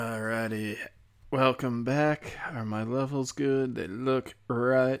everybody. Welcome back. Are my levels good? They look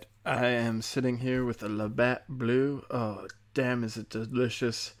right. I am sitting here with a Labatt Blue. Oh, damn, is it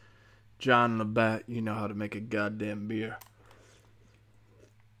delicious. John Labatt, you know how to make a goddamn beer.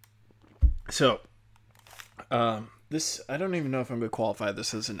 So, I don't even know if I'm going to qualify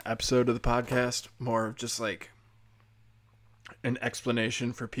this as an episode of the podcast. More of just like an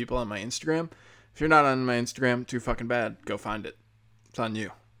explanation for people on my Instagram. If you're not on my Instagram, too fucking bad. Go find it. It's on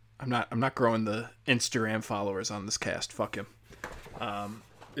you. I'm not growing the Instagram followers on this cast. Fuck him.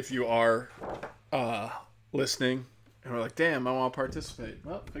 If you are listening and we're like, damn, I want to participate.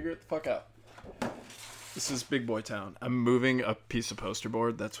 Well, figure it the fuck out. This is Big Boy Town. I'm moving a piece of poster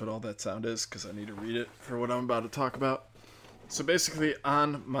board. That's what all that sound is because I need to read it for what I'm about to talk about. So basically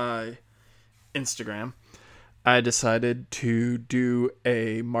on my Instagram, I decided to do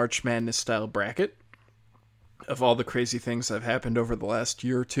a March Madness style bracket of all the crazy things that have happened over the last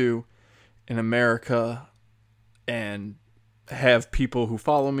year or two in America and have people who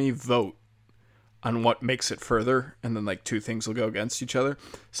follow me vote on what makes it further, and then like two things will go against each other.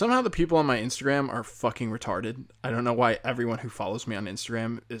 Somehow the people on my Instagram are fucking retarded. I don't know why everyone who follows me on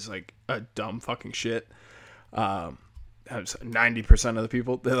Instagram is like a dumb fucking shit. 90% of the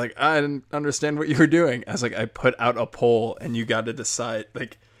people, they're like, I didn't understand what you were doing. I was like, I put out a poll and you got to decide.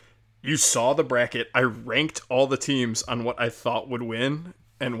 Like, you saw the bracket. I ranked all the teams on what I thought would win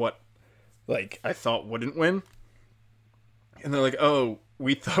and what, like, I thought wouldn't win. And they're like, oh,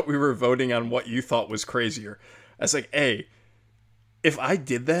 we thought we were voting on what you thought was crazier. I was like, hey, if I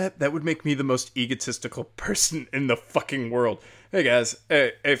did that, that would make me the most egotistical person in the fucking world. Hey, guys.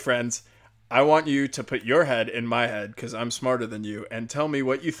 Hey, friends. I want you to put your head in my head because I'm smarter than you and tell me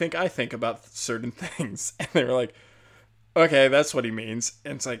what you think I think about certain things. And they were like, okay, that's what he means.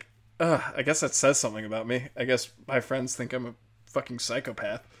 And it's like, I guess that says something about me. I guess my friends think I'm a fucking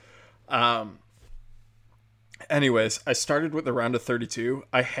psychopath. Anyways, I started with the round of 32.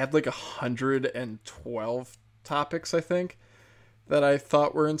 I had like 112 topics, I think, that I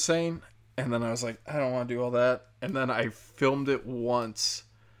thought were insane. And then I was like, I don't want to do all that. And then I filmed it once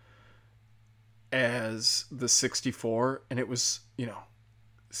as the 64, and it was,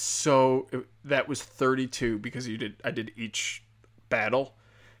 that was 32 because I did each battle.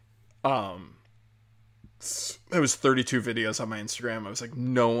 It was 32 videos on my Instagram. I was like,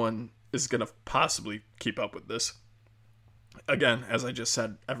 no one is gonna possibly keep up with this. Again, as I just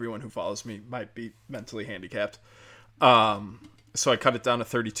said, everyone who follows me might be mentally handicapped. So I cut it down to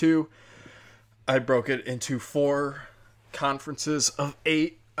 32. I broke it into 4 conferences of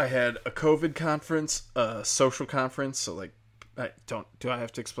 8. I had a COVID conference, a social conference. So like, do I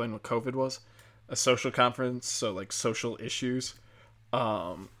have to explain what COVID was? A social conference. So like social issues.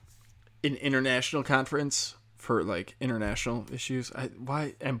 An international conference for like international issues.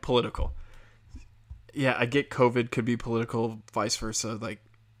 And political. Yeah, I get COVID could be political, vice versa. Like,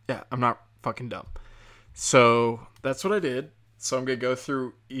 yeah, I'm not fucking dumb. So that's what I did. So I'm going to go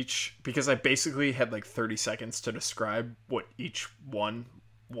through each, because I basically had like 30 seconds to describe what each one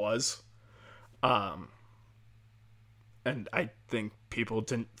was. And I think people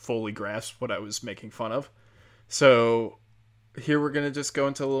didn't fully grasp what I was making fun of. So here we're going to just go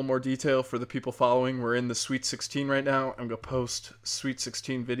into a little more detail for the people following. We're in the Sweet 16 right now. I'm going to post Sweet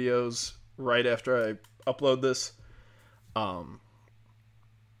 16 videos right after I upload this. And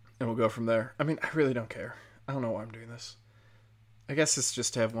we'll go from there. I mean, I really don't care. I don't know why I'm doing this. I guess it's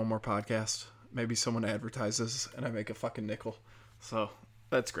just to have one more podcast. Maybe someone advertises and I make a fucking nickel. So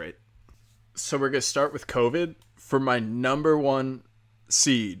that's great. So we're going to start with COVID. For my number 1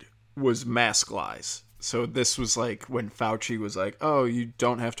 seed was mask lies. So this was like when Fauci was like, oh, you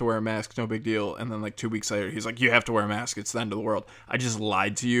don't have to wear a mask, no big deal. And then like 2 weeks later, he's like, you have to wear a mask. It's the end of the world. I just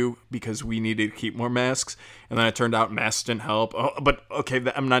lied to you because we needed to keep more masks. And then it turned out masks didn't help. Oh, but okay,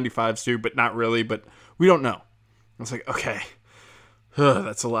 the M95s do, but not really. But we don't know. I was like, okay,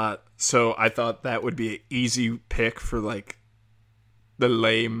 that's a lot. So I thought that would be an easy pick for like the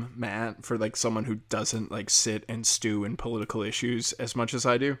lame man, for like someone who doesn't like sit and stew in political issues as much as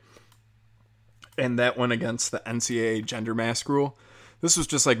I do. And that went against the NCAA gender mask rule. This was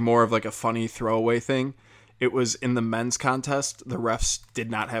just like more of like a funny throwaway thing. It was in the men's contest, the refs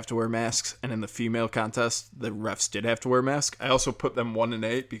did not have to wear masks. And in the female contest, the refs did have to wear masks. I also put them 1 and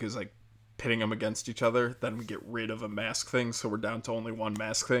 8 because like pitting them against each other, then we get rid of a mask thing. So we're down to only 1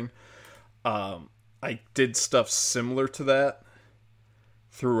 mask thing. I did stuff similar to that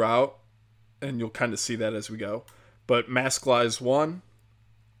throughout. And you'll kind of see that as we go. But mask lies won.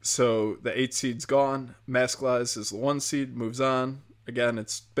 So the 8 seed's gone. Mask lies is the 1 seed, moves on. Again,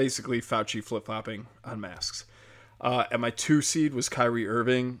 it's basically Fauci flip-flopping on masks. And my 2 seed was Kyrie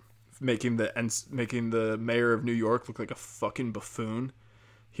Irving making the mayor of New York look like a fucking buffoon.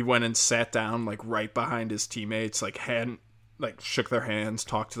 He went and sat down like right behind his teammates, like shook their hands,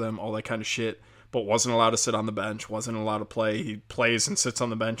 talked to them, all that kind of shit, but wasn't allowed to sit on the bench, wasn't allowed to play. He plays and sits on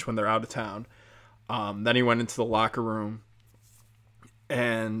the bench when they're out of town. Then he went into the locker room,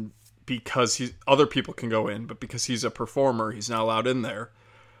 and because other people can go in, but because he's a performer, he's not allowed in there.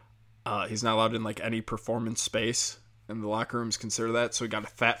 He's not allowed in like any performance space, and the locker rooms consider that. So he got a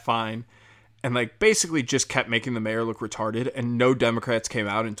fat fine, and like basically just kept making the mayor look retarded. And no Democrats came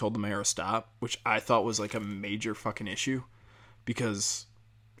out and told the mayor to stop, which I thought was like a major fucking issue, because,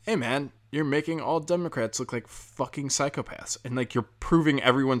 hey man, you're making all Democrats look like fucking psychopaths, and like you're proving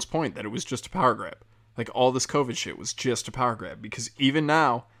everyone's point that it was just a power grab. Like all this COVID shit was just a power grab, because even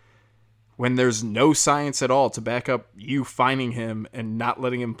now, when there's no science at all to back up you fining him and not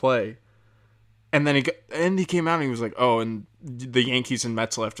letting him play. And then he came out and he was like, oh, and the Yankees and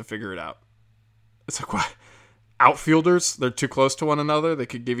Mets will have to figure it out. It's like, what? Outfielders, they're too close to one another. They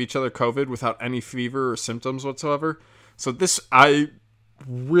could give each other COVID without any fever or symptoms whatsoever. So I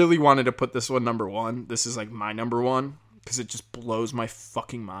really wanted to put this one number one. This is like my number one, because it just blows my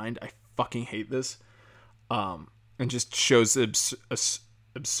fucking mind. I fucking hate this. And just shows the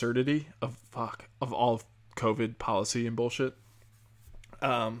absurdity of all of COVID policy and bullshit.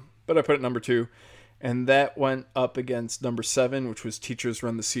 But I put it number 2, and that went up against number 7, which was teachers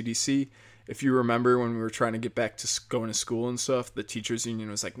run the CDC. If you remember when we were trying to get back to going to school and stuff, the teachers union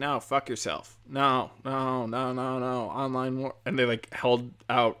was like, no, fuck yourself. No, online. And they like held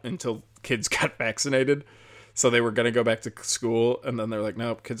out until kids got vaccinated. So they were going to go back to school, and then they're like,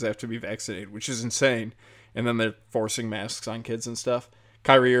 nope, kids have to be vaccinated, which is insane. And then they're forcing masks on kids and stuff.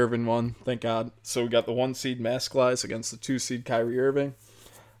 Kyrie Irving won, thank God. So we got the 1 seed Mask Lies against the 2 seed Kyrie Irving.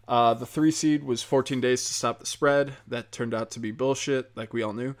 The 3 seed was 14 days to stop the spread. That turned out to be bullshit, like we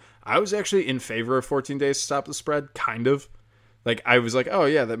all knew. I was actually in favor of 14 days to stop the spread, kind of. Like, I was like, oh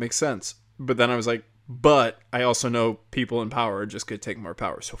yeah, that makes sense. But then I was like, but I also know people in power are just going to take more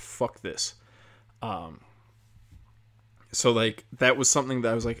power, so fuck this. So, like, that was something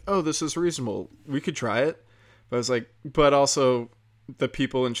that I was like, oh, this is reasonable. We could try it. But I was like, but also the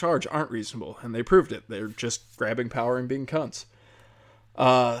people in charge aren't reasonable, and they proved it. They're just grabbing power and being cunts.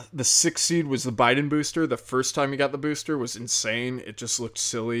 The 6 seed was the Biden booster. The first time he got the booster was insane. It just looked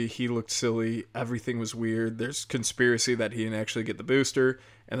silly. He looked silly. Everything was weird. There's conspiracy that he didn't actually get the booster.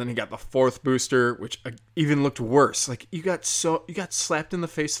 And then he got the 4th booster, which even looked worse. Like, you got slapped in the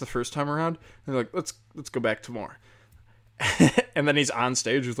face the first time around. And they're like, let's go back to more. And then he's on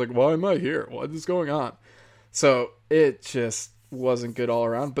stage. He's like, why am I here? What is going on? So it just wasn't good all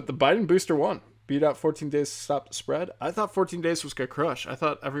around. But the Biden booster won. Beat out 14 days to stop the spread. I thought 14 days was gonna crush. I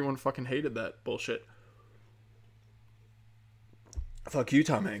thought everyone fucking hated that bullshit. Fuck you,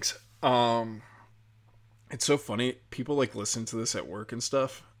 Tom Hanks. It's so funny. People like listen to this at work and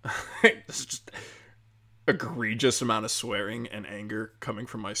stuff. It's just egregious amount of swearing and anger coming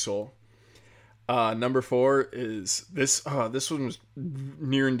from my soul. Number 4 is this. This one was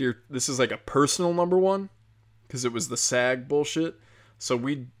near and dear. This is like a personal number 1, because it was the SAG bullshit. So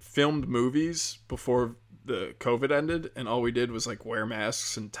we filmed movies before the COVID ended, and all we did was like wear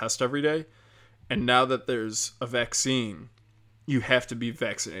masks and test every day. And now that there's a vaccine, you have to be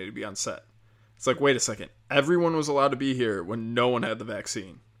vaccinated to be on set. It's like, wait a second. Everyone was allowed to be here when no one had the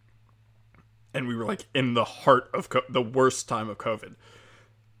vaccine. And we were like in the heart of the worst time of COVID.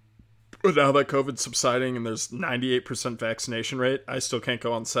 But now that COVID's subsiding and there's 98% vaccination rate, I still can't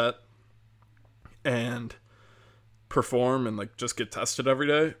go on set and perform and like just get tested every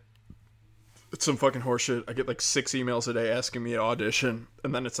day. It's some fucking horseshit. I get like 6 emails a day asking me to audition,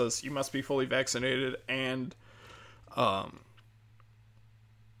 and then it says you must be fully vaccinated and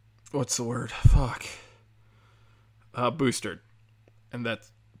what's the word? Fuck. Boosted. And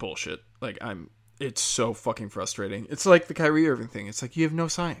that's bullshit. Like, it's so fucking frustrating. It's like the Kyrie Irving thing. It's like, you have no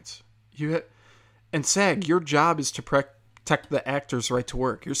science. And SAG, your job is to protect the actor's right to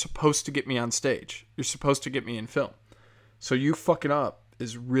work. You're supposed to get me on stage. You're supposed to get me in film. So you fucking up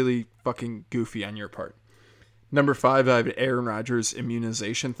is really fucking goofy on your part. Number 5, I have Aaron Rodgers'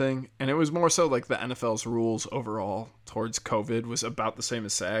 immunization thing. And it was more so like the NFL's rules overall towards COVID was about the same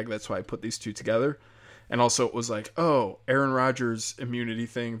as SAG. That's why I put these two together. And also it was like, oh, Aaron Rodgers' immunity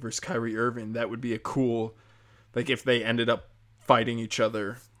thing versus Kyrie Irving. That would be a cool, like if they ended up fighting each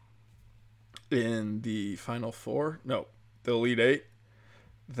other in the Final Four. No, the Elite 8.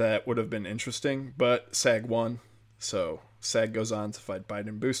 That would have been interesting. But SAG won. So SAG goes on to fight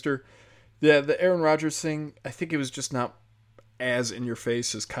Biden booster. Yeah, the Aaron Rodgers thing, I think it was just not as in your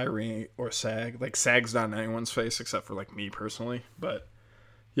face as Kyrie or SAG. Like, SAG's not in anyone's face except for, like, me personally. But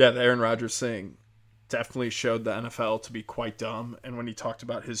Yeah, the Aaron Rodgers thing definitely showed the NFL to be quite dumb. And when he talked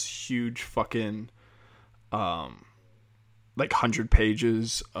about his huge fucking, like 100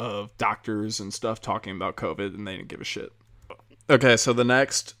 pages of doctors and stuff talking about COVID, and they didn't give a shit. Okay, so the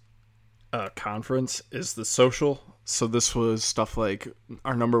next conference is the social. So this was stuff like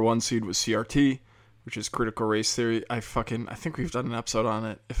our number 1 seed was CRT, which is critical race theory. I think we've done an episode on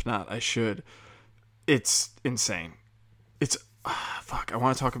it. If not, I should. It's insane. It's fuck. I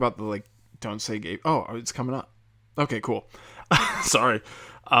want to talk about the like don't say gay. Oh, it's coming up. Okay, cool. Sorry.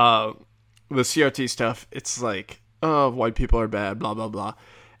 The CRT stuff. It's like, oh, white people are bad. Blah blah blah.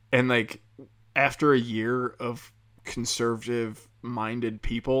 And like after a year of conservative-minded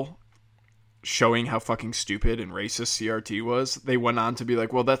people showing how fucking stupid and racist CRT was, they went on to be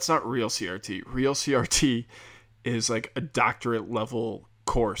like, well, that's not real CRT. Real CRT is like a doctorate level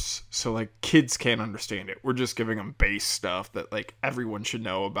course, so like kids can't understand it. We're just giving them base stuff that like everyone should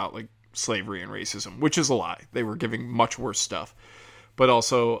know about like slavery and racism, which is a lie. They were giving much worse stuff. But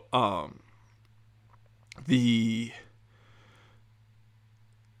also the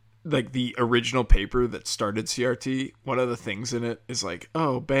original paper that started CRT, one of the things in it is like,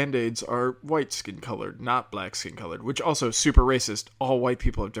 oh, Band-Aids are white skin colored, not black skin colored, which also super racist. All white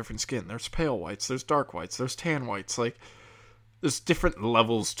people have different skin. There's pale whites, there's dark whites, there's tan whites. Like, there's different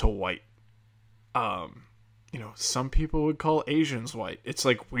levels to white. Some people would call Asians white. It's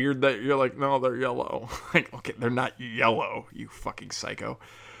like weird that you're like, no, they're yellow. Like, okay, they're not yellow, you fucking psycho.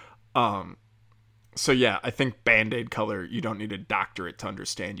 So yeah, I think Band-Aid color, you don't need a doctorate to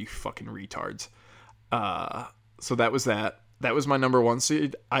understand, you fucking retards. So that was that. That was my number 1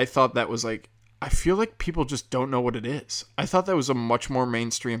 seed. I thought that was like, I feel like people just don't know what it is. I thought that was a much more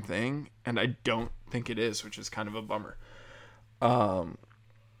mainstream thing, and I don't think it is, which is kind of a bummer.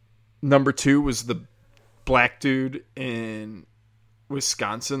 Number 2 was the black dude in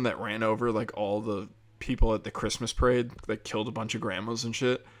Wisconsin that ran over like all the people at the Christmas parade, that killed a bunch of grandmas and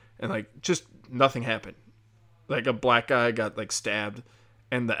shit, and like just nothing happened. Like a black guy got like stabbed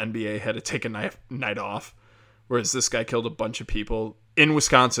and the NBA had to take a night off, whereas this guy killed a bunch of people in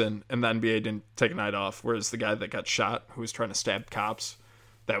Wisconsin and the NBA didn't take a night off, whereas the guy that got shot who was trying to stab cops,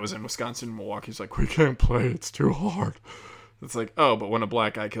 that was in Wisconsin, Milwaukee's like, we can't play, it's too hard. It's like, oh, but when a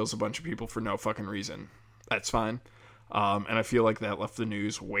black guy kills a bunch of people for no fucking reason, that's fine. And I feel like that left the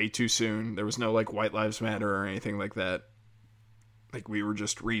news way too soon. There was no like White Lives Matter or anything like that. Like, we were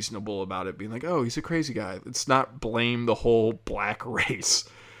just reasonable about it, being like, oh, he's a crazy guy. Let's not blame the whole black race.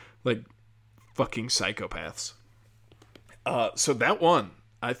 Like, fucking psychopaths. So that one,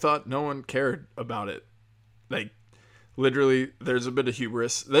 I thought no one cared about it. Like, literally, there's a bit of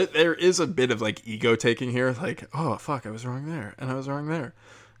hubris. There is a bit of, like, ego taking here. Like, oh, fuck, I was wrong there, and I was wrong there.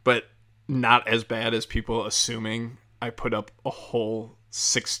 But not as bad as people assuming I put up a whole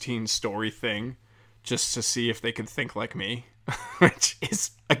 16-story thing just to see if they could think like me. Which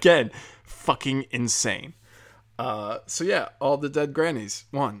is, again, fucking insane. So yeah, all the dead grannies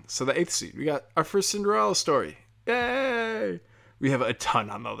won. So the 8th seed, we got our first Cinderella story. Yay! We have a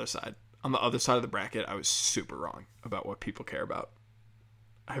ton on the other side. On the other side of the bracket, I was super wrong about what people care about.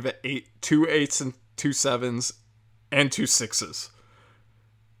 I have 2 8s and 2 7s and 2 6s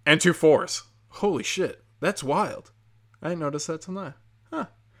and 2 4s. Holy shit, that's wild. I didn't notice that till now.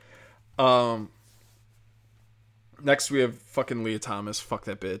 Huh. Next, we have fucking Leah Thomas. Fuck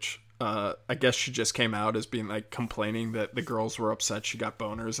that bitch. I guess she just came out as being, like, complaining that the girls were upset she got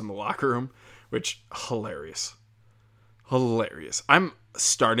boners in the locker room, which, hilarious. Hilarious. I'm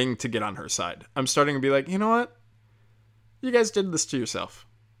starting to get on her side. I'm starting to be like, you know what? You guys did this to yourself.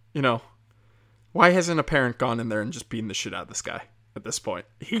 You know, why hasn't a parent gone in there and just beaten the shit out of this guy at this point?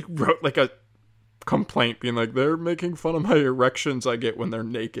 He wrote, like, a complaint being like, they're making fun of my erections I get when they're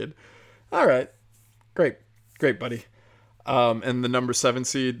naked. All right. Great, buddy. And the number 7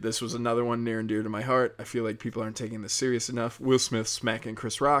 seed, this was another one near and dear to my heart. I feel like people aren't taking this serious enough. Will Smith smacking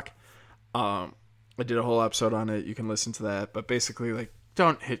Chris Rock. I did a whole episode on it. You can listen to that. But basically, like,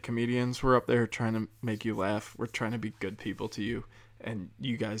 don't hit comedians. We're up there trying to make you laugh. We're trying to be good people to you. And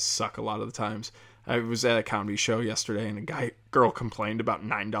you guys suck a lot of the times. I was at a comedy show yesterday, and a girl complained about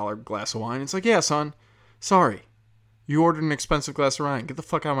 $9 glass of wine. It's like, yeah, son. Sorry. You ordered an expensive glass of wine. Get the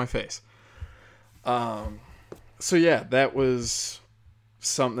fuck out of my face. So yeah, that was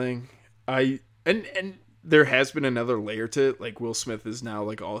something. And there has been another layer to it. Like, Will Smith is now,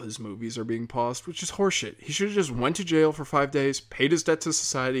 like, all his movies are being paused, which is horseshit. He should have just went to jail for 5 days, paid his debt to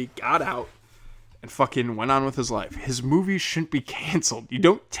society, got out, and fucking went on with his life. His movies shouldn't be canceled. You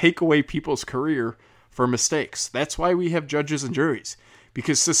don't take away people's career for mistakes. That's why we have judges and juries.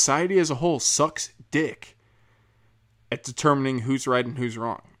 Because society as a whole sucks dick. at determining who's right and who's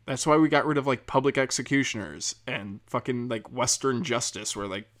wrong. That's why we got rid of like public executioners and fucking like Western justice, where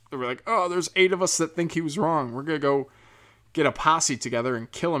like we're like, oh, there's 8 of us that think he was wrong. We're gonna go get a posse together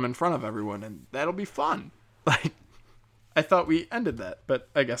and kill him in front of everyone, and that'll be fun. Like, I thought we ended that, but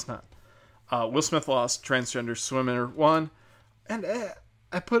I guess not. Will Smith lost. Transgender swimmer won, and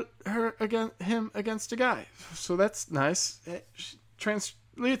I put him against a guy, so that's nice.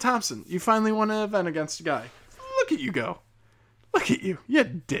 Leah Thompson, you finally won an event against a guy. Look at you go. Look at you. You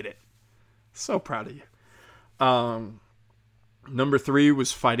did it. So proud of you. Number 3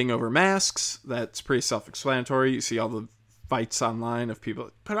 was fighting over masks. That's pretty self-explanatory. You see all the fights online of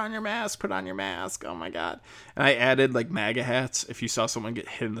people, put on your mask. Oh my God. And I added like MAGA hats. If you saw someone get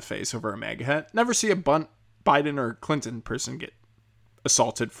hit in the face over a MAGA hat, never see a Biden or Clinton person get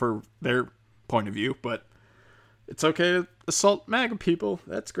assaulted for their point of view, but it's okay to assault MAGA people.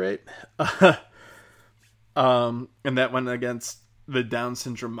 That's great. And that went against the Down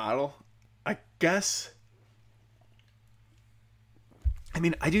syndrome model. I guess. I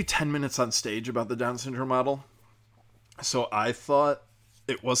mean, I do 10 minutes on stage about the Down syndrome model. So I thought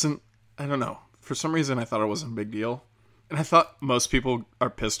it wasn't, I don't know. For some reason, I thought it wasn't a big deal. And I thought most people are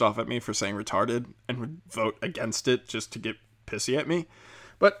pissed off at me for saying retarded and would vote against it just to get pissy at me.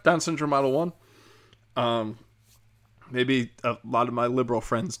 But Down syndrome model won. Maybe a lot of my liberal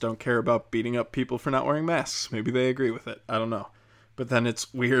friends don't care about beating up people for not wearing masks. Maybe they agree with it. I don't know. But then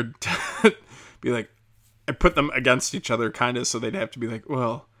it's weird to be like, I put them against each other kind of, so they'd have to be like,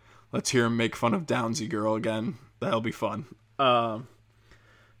 well, let's hear him make fun of Downsy Girl again. That'll be fun.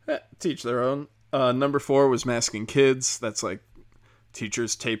 Teach their own. Number 4 was masking kids. That's like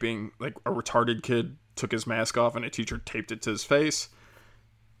teachers taping, like a retarded kid took his mask off and a teacher taped it to his face.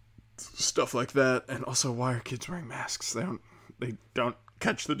 Stuff like that. And also, why are kids wearing masks? They don't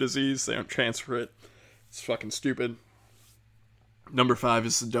catch the disease. They don't transfer it. It's fucking stupid. Number 5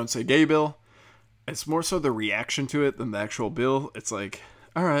 is the Don't Say Gay bill. It's more so the reaction to it than the actual bill. It's like,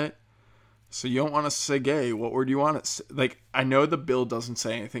 all right, so you don't want us to say gay. What word do you want it to say? Like, I know the bill doesn't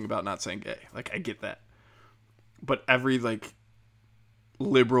say anything about not saying gay. Like, I get that. But every, like,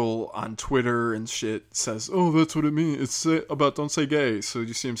 liberal on Twitter and shit says, oh, that's what it means. It's about don't say gay. So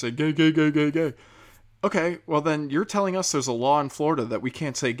you see him say gay, gay, gay, gay, gay. Okay, well then you're telling us there's a law in Florida that we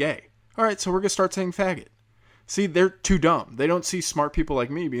can't say gay. All right, so we're going to start saying faggot. See, they're too dumb. They don't see smart people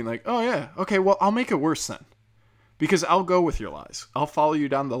like me being like, oh yeah, okay, well, I'll make it worse then. Because I'll go with your lies. I'll follow you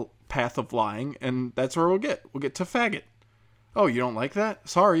down the path of lying, and that's where we'll get. We'll get to faggot. Oh, you don't like that?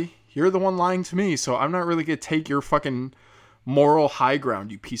 Sorry. You're the one lying to me, so I'm not really going to take your fucking moral high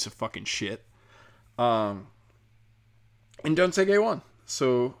ground, you piece of fucking shit. And Don't Say Gay won.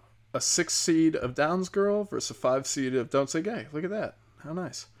 So, a 6 seed of Downs Girl versus a 5 seed of Don't Say Gay. Look at that. How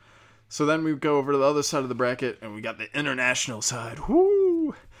nice. So then we go over to the other side of the bracket, and we got the international side.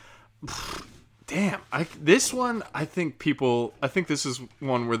 Woo! Damn. This one, I think this is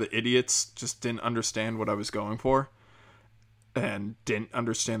one where the idiots just didn't understand what I was going for and didn't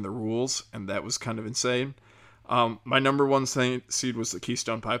understand the rules, and that was kind of insane. My number 1 seed was the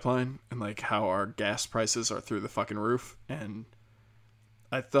Keystone Pipeline, and like how our gas prices are through the fucking roof, and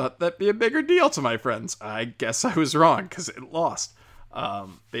I thought that'd be a bigger deal to my friends. I guess I was wrong, because it lost.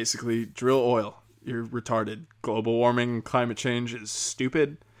 Basically, drill oil. You're retarded. Global warming, climate change is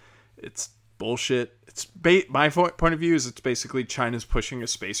stupid. It's bullshit. It's my point of view is it's basically China's pushing a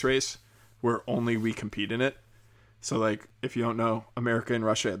space race where only we compete in it. So, like, if you don't know, America and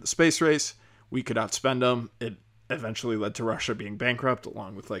Russia had the space race. We could outspend them. It eventually led to Russia being bankrupt,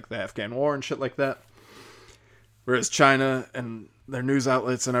 along with, like, the Afghan war and shit like that. Whereas China and their news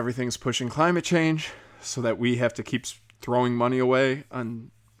outlets and everything's pushing climate change so that we have to keep throwing money away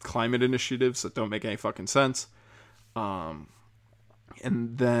on climate initiatives that don't make any fucking sense. And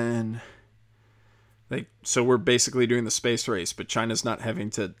then, so we're basically doing the space race, but China's not having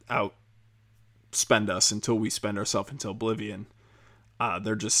to outspend us until we spend ourselves into oblivion.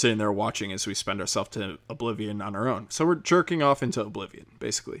 They're just sitting there watching as we spend ourselves to oblivion on our own. So we're jerking off into oblivion,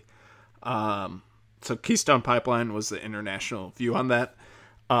 basically. So Keystone Pipeline was the international view on that.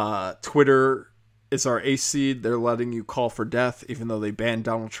 Twitter is our ace seed. They're letting you call for death, even though they banned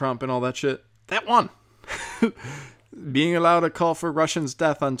Donald Trump and all that shit. That won. Being allowed to call for Russians'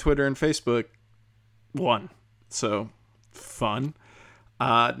 death on Twitter and Facebook won. So, fun.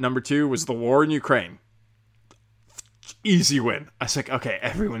 Number 2 was the war in Ukraine. Easy win. I was like, okay,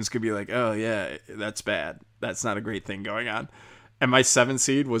 everyone's going to be like, oh yeah, that's bad. That's not a great thing going on. And my 7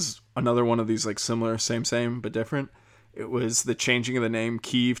 seed was another one of these like similar, same, but different. It was the changing of the name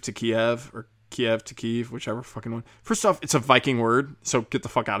Kyiv to Kiev, or Kiev to Kyiv, whichever fucking one. First off, it's a Viking word, so get the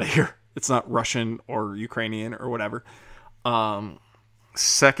fuck out of here. It's not Russian or Ukrainian or whatever.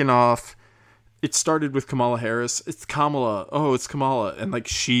 Second off, it started with Kamala Harris. It's Kamala. Oh, it's Kamala. And like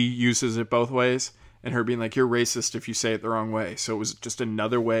she uses it both ways. And her being like, you're racist if you say it the wrong way. So it was just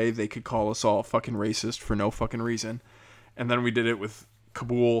another way they could call us all fucking racist for no fucking reason. And then we did it with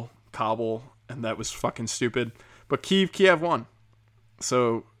Kabul, and that was fucking stupid. But Kiev won.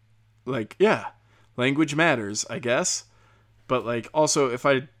 So, like, yeah, language matters, I guess. But, like, also, if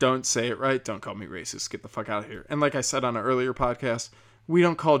I don't say it right, don't call me racist. Get the fuck out of here. And like I said on an earlier podcast, we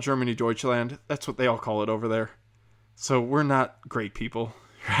don't call Germany Deutschland. That's what they all call it over there. So we're not great people,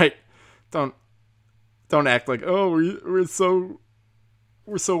 right? Don't act like, oh, we're so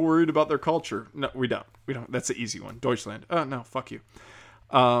worried about their culture. No, we don't. That's an easy one. Deutschland. Oh, no, fuck you.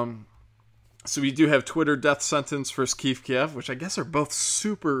 So we do have Twitter death sentence for Kiev, which I guess are both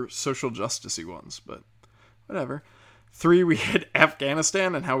super social justice-y ones, but whatever. 3, we hit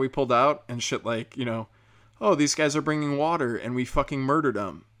Afghanistan and how we pulled out and shit like, oh, these guys are bringing water and we fucking murdered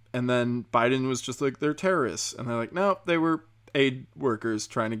them. And then Biden was just like, they're terrorists. And they're like, no, they were aid workers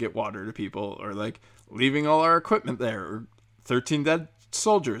trying to get water to people, or like leaving all our equipment there, or 13 dead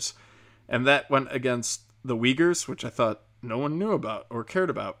soldiers. And that went against the Uyghurs, which I thought no one knew about or cared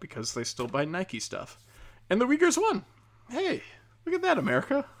about because they still buy Nike stuff. And the Uyghurs won. Hey, look at that,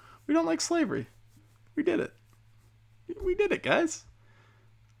 America. We don't like slavery. We did it. We did it, guys.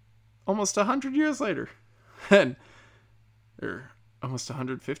 Almost 100 years later. Or almost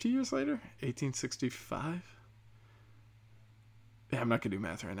 150 years later? 1865? Yeah, I'm not going to do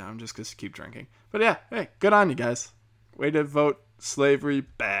math right now. I'm just going to keep drinking. But yeah, hey, good on you guys. Way to vote slavery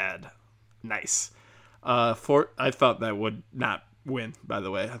bad. Nice. I thought that would not win, by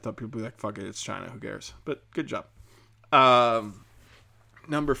the way. I thought people would be like, fuck it, it's China, who cares? But good job.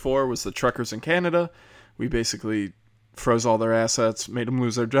 Number 4 was the truckers in Canada. We basically froze all their assets, made them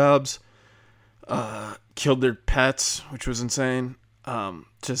lose their jobs, killed their pets, which was insane.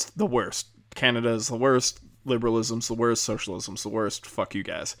 Just the worst. Canada is the worst. Liberalism's the worst. Socialism's the worst. Fuck you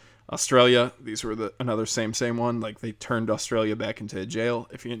guys. Australia, these were another same one. Like, they turned Australia back into a jail.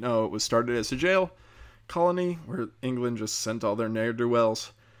 If you know, it was started as a jail colony where England just sent all their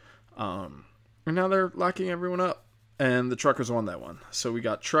ne'er-do-wells. And now they're locking everyone up. And the truckers won that one. So we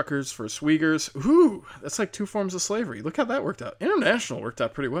got truckers versus Uyghurs. Ooh, that's like 2 forms of slavery. Look how that worked out. International worked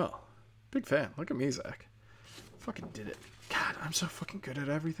out pretty well. Big fan. Look at me, Zach. Fucking did it. God, I'm so fucking good at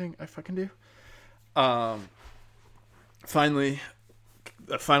everything I fucking do. Finally,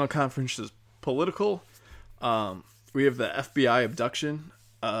 the final conference is political. We have the FBI abduction.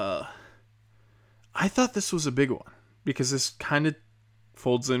 I thought this was a big one because this kind of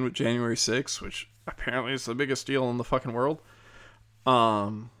folds in with January 6th, which apparently is the biggest deal in the fucking world.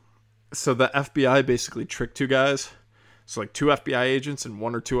 So the FBI basically tricked 2 guys. So like 2 FBI agents and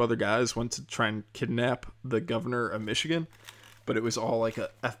 1 or 2 other guys went to try and kidnap the governor of Michigan, but it was all like a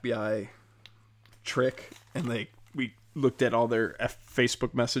FBI trick. And we looked at all their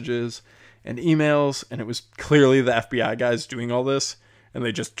Facebook messages and emails, and it was clearly the FBI guys doing all this, and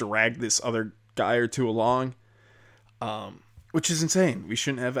they just dragged this other guy or 2 along, which is insane. We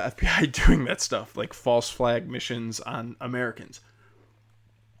shouldn't have FBI doing that stuff, like false flag missions on Americans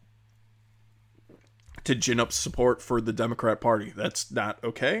to gin up support for the Democrat Party. That's not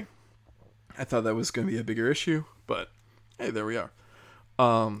okay. I thought that was going to be a bigger issue, but hey, there we are.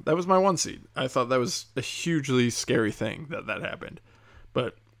 That was my 1 seed. I thought that was a hugely scary thing that happened,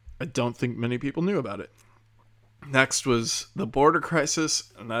 but I don't think many people knew about it. Next was the border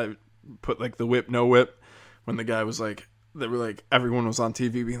crisis, and I put like the whip, no whip, when the guy was like, they were like, everyone was on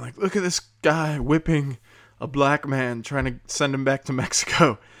TV being like, look at this guy whipping a black man, trying to send him back to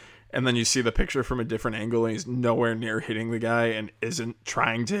Mexico. And then you see the picture from a different angle, and he's nowhere near hitting the guy and isn't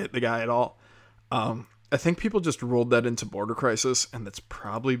trying to hit the guy at all. I think people just rolled that into border crisis, and that's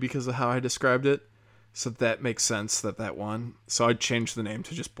probably because of how I described it. So that makes sense that won. So I changed the name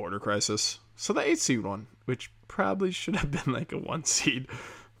to just border crisis. So the 8 seed won, which probably should have been like a 1 seed.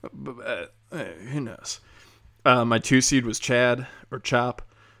 But, who knows? My 2 seed was Chad, or Chop,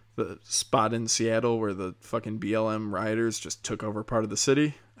 the spot in Seattle where the fucking BLM rioters just took over part of the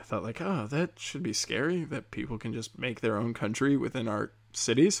city. I thought like, oh, that should be scary, that people can just make their own country within our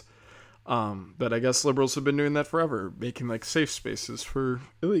cities. But I guess liberals have been doing that forever, making like safe spaces for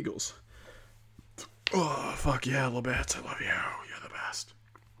illegals. Oh, fuck yeah, Labatt, I love you. You're the best.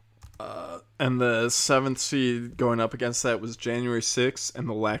 And the 7th seed going up against that was January 6th and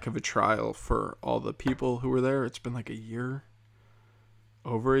the lack of a trial for all the people who were there. It's been like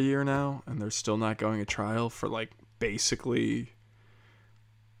over a year now, and they're still not going to trial for like basically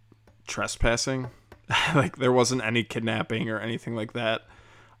trespassing. Like there wasn't any kidnapping or anything like that.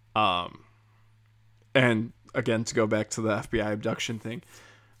 And again, to go back to the FBI abduction thing,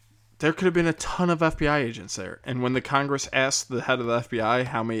 there could have been a ton of FBI agents there. And when the Congress asked the head of the FBI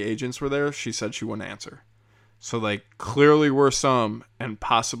how many agents were there, she said she wouldn't answer. So, like, clearly were some, and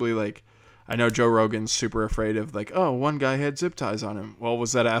possibly, like, I know Joe Rogan's super afraid of, like, oh, one guy had zip ties on him. Well,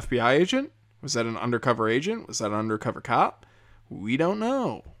 was that an FBI agent? Was that an undercover agent? Was that an undercover cop? We don't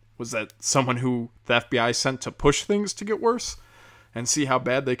know. Was that someone who the FBI sent to push things to get worse and see how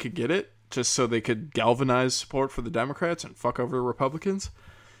bad they could get it, just so they could galvanize support for the Democrats and fuck over the Republicans?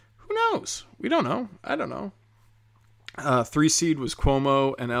 Who knows? We don't know. I don't know. 3 seed was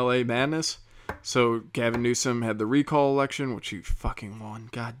Cuomo and LA Madness. So Gavin Newsom had the recall election, which he fucking won.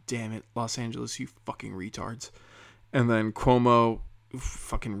 God damn it, Los Angeles, you fucking retards. And then Cuomo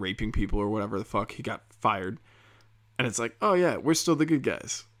fucking raping people or whatever the fuck, he got fired. And it's like, oh yeah, we're still the good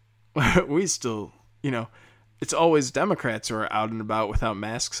guys. We still, it's always Democrats who are out and about without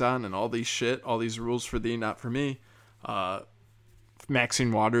masks on and all these shit, all these rules for thee, not for me.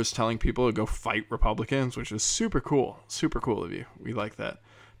 Maxine Waters telling people to go fight Republicans, which is super cool. Super cool of you. We like that.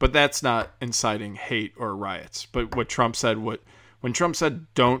 But that's not inciting hate or riots. But what Trump said, when Trump said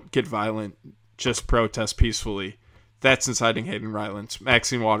don't get violent, just protest peacefully, that's inciting hate and violence.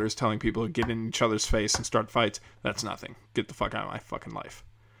 Maxine Waters telling people to get in each other's face and start fights, that's nothing. Get the fuck out of my fucking life.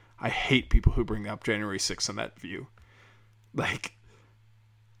 I hate people who bring up January 6th on that view. Like,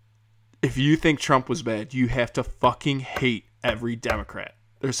 if you think Trump was bad, you have to fucking hate every Democrat.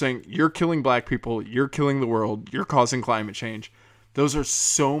 They're saying, you're killing black people, you're killing the world, you're causing climate change. Those are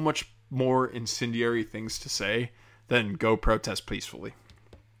so much more incendiary things to say than go protest peacefully.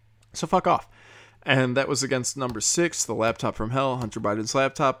 So fuck off. And that was against number 6, the laptop from hell, Hunter Biden's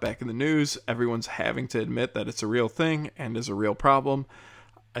laptop, back in the news. Everyone's having to admit that it's a real thing and is a real problem.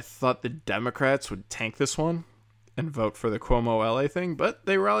 I thought the Democrats would tank this one and vote for the Cuomo LA thing, but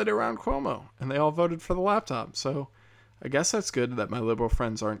they rallied around Cuomo and they all voted for the laptop. So I guess that's good that my liberal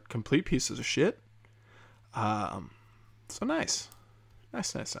friends aren't complete pieces of shit. So nice.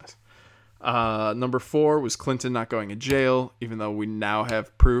 Nice. Number 4 was Clinton not going to jail, even though we now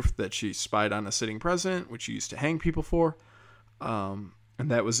have proof that she spied on a sitting president, which she used to hang people for. And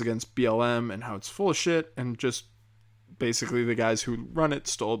that was against BLM and how it's full of shit. And just basically the guys who run it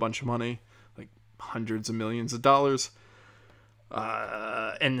stole a bunch of money, like hundreds of millions of dollars.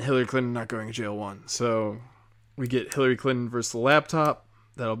 And Hillary Clinton not going to jail won. So we get Hillary Clinton versus the laptop.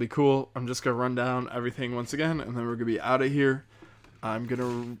 That'll be cool. I'm just going to run down everything once again, and then we're going to be out of here. I'm going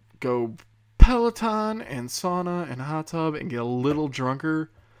to go Peloton and sauna and hot tub and get a little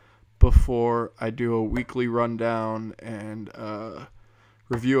drunker before I do a weekly rundown and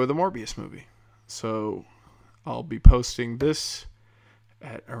review of the Morbius movie. So I'll be posting this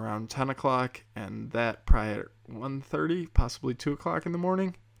at around 10 o'clock and that probably at 1:30, possibly 2 o'clock in the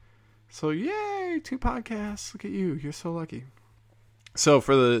morning. So yay, 2 podcasts. Look at you. You're so lucky. So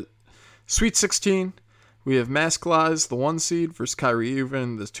for the Sweet 16, we have Mask Lies, the 1 seed, versus Kyrie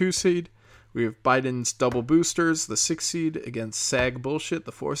Irving, the 2 seed. We have Biden's double boosters, the 6 seed, against SAG bullshit,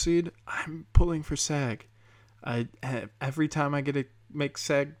 the 4 seed. I'm pulling for SAG. Every time I get to make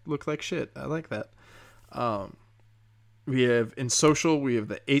SAG look like shit. I like that. We have in social, we have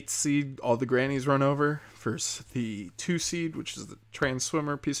the 8th seed, all the grannies run over, versus the 2 seed, which is the trans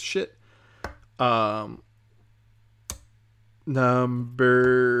swimmer piece of shit.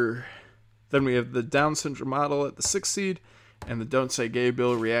 Then we have the Down syndrome model at the 6th seed, and the Don't Say Gay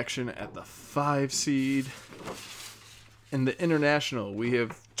bill reaction at the 5 seed. In the international, we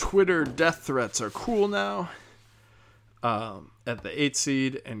have Twitter death threats are cool now at the 8th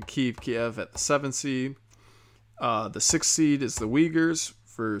seed, and Kiev at the 7th seed. The 6th seed is the Uyghurs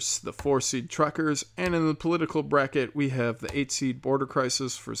versus the 4 seed truckers. And in the political bracket, we have the 8 seed border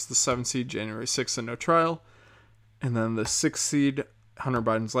crisis versus the 7 seed January 6th and no trial. And then the 6th seed Hunter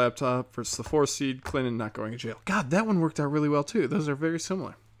Biden's laptop versus the 4 seed Clinton not going to jail. God, that one worked out really well too. Those are very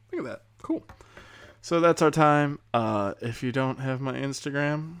similar. Look at that. Cool. So that's our time. If you don't have my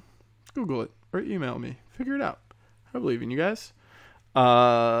Instagram, Google it or email me. Figure it out. I believe in you guys.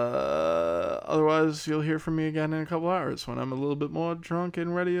 Otherwise, you'll hear from me again in a couple hours when I'm a little bit more drunk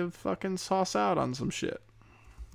and ready to fucking sauce out on some shit.